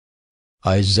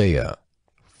Isaiah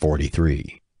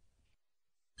 43.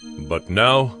 But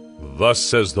now, thus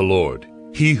says the Lord,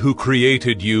 He who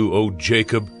created you, O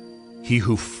Jacob, He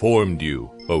who formed you,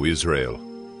 O Israel.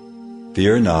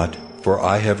 Fear not, for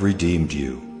I have redeemed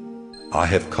you. I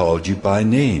have called you by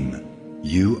name.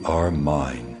 You are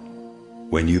mine.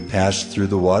 When you pass through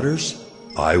the waters,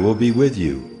 I will be with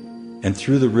you, and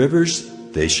through the rivers,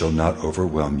 they shall not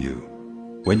overwhelm you.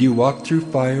 When you walk through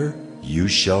fire, you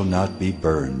shall not be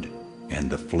burned, and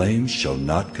the flame shall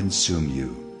not consume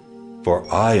you.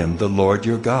 For I am the Lord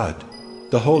your God,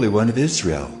 the Holy One of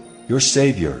Israel, your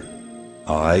Savior.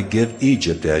 I give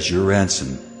Egypt as your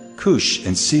ransom, Cush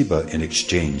and Seba in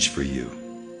exchange for you.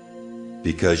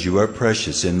 Because you are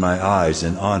precious in my eyes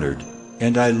and honored,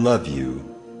 and I love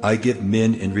you, I give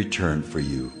men in return for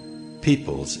you,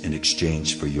 peoples in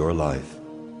exchange for your life.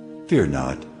 Fear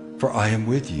not, for I am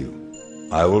with you.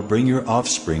 I will bring your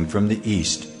offspring from the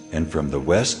east, and from the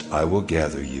west I will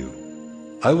gather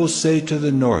you. I will say to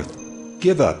the north,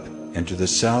 give up, and to the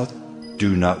south,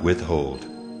 do not withhold.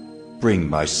 Bring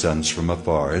my sons from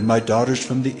afar, and my daughters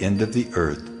from the end of the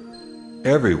earth.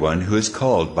 Everyone who is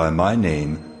called by my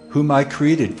name, whom I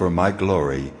created for my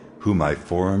glory, whom I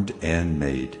formed and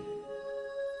made.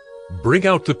 Bring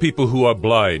out the people who are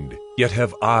blind, yet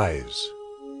have eyes,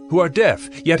 who are deaf,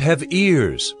 yet have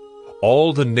ears.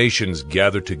 All the nations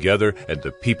gather together, and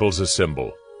the peoples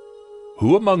assemble.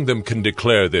 Who among them can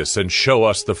declare this and show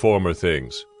us the former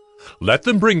things? Let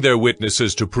them bring their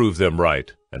witnesses to prove them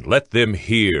right, and let them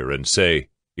hear and say,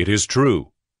 It is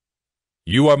true.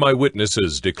 You are my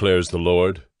witnesses, declares the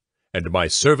Lord, and my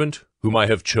servant whom I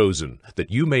have chosen,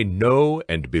 that you may know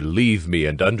and believe me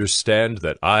and understand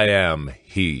that I am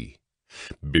He.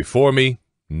 Before me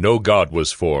no God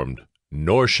was formed,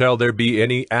 nor shall there be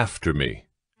any after me.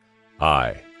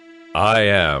 I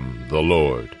am the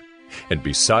Lord, and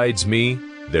besides me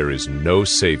there is no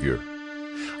Savior.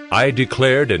 I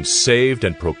declared and saved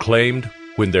and proclaimed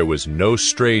when there was no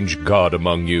strange God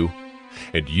among you.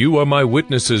 And you are my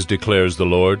witnesses, declares the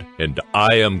Lord, and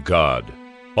I am God.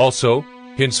 Also,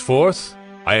 henceforth,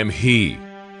 I am He.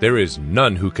 There is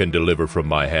none who can deliver from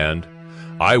my hand.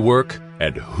 I work,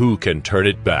 and who can turn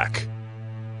it back?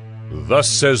 Thus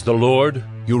says the Lord,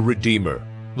 your Redeemer,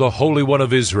 the Holy One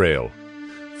of Israel.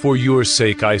 For your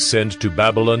sake I send to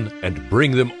Babylon, and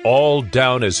bring them all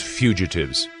down as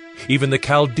fugitives, even the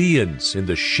Chaldeans in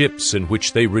the ships in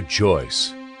which they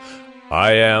rejoice.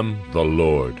 I am the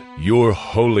Lord, your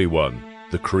Holy One,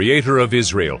 the Creator of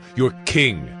Israel, your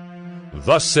King.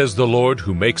 Thus says the Lord,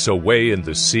 who makes a way in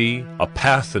the sea, a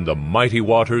path in the mighty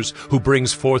waters, who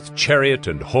brings forth chariot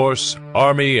and horse,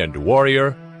 army and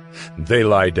warrior. They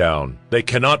lie down, they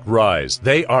cannot rise,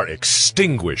 they are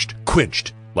extinguished,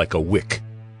 quenched like a wick.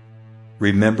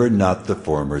 Remember not the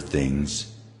former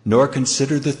things, nor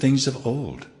consider the things of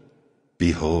old.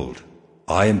 Behold,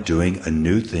 I am doing a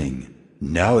new thing.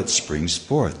 Now it springs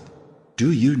forth.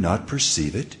 Do you not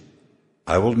perceive it?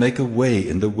 I will make a way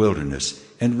in the wilderness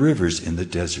and rivers in the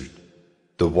desert.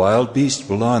 The wild beast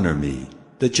will honor me,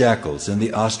 the jackals and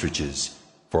the ostriches,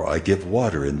 for I give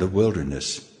water in the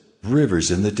wilderness,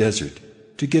 rivers in the desert,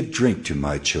 to give drink to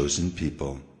my chosen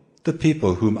people, the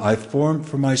people whom I formed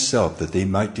for myself, that they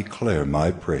might declare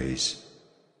my praise.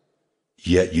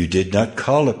 Yet you did not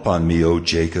call upon me, O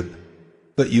Jacob,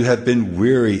 but you have been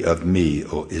weary of me,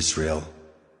 O Israel.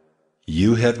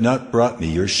 You have not brought me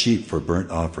your sheep for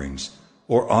burnt offerings,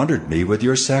 or honored me with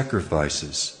your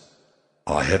sacrifices.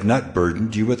 I have not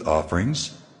burdened you with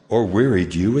offerings, or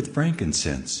wearied you with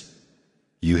frankincense.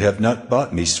 You have not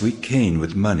bought me sweet cane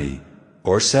with money,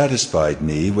 or satisfied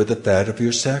me with the fat of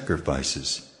your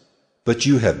sacrifices. But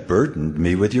you have burdened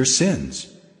me with your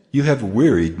sins. You have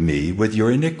wearied me with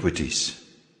your iniquities.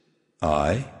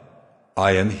 I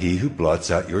am He who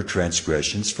blots out your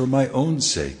transgressions for my own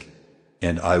sake,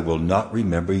 and I will not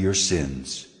remember your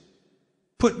sins.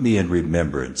 Put me in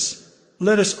remembrance.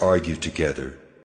 Let us argue together.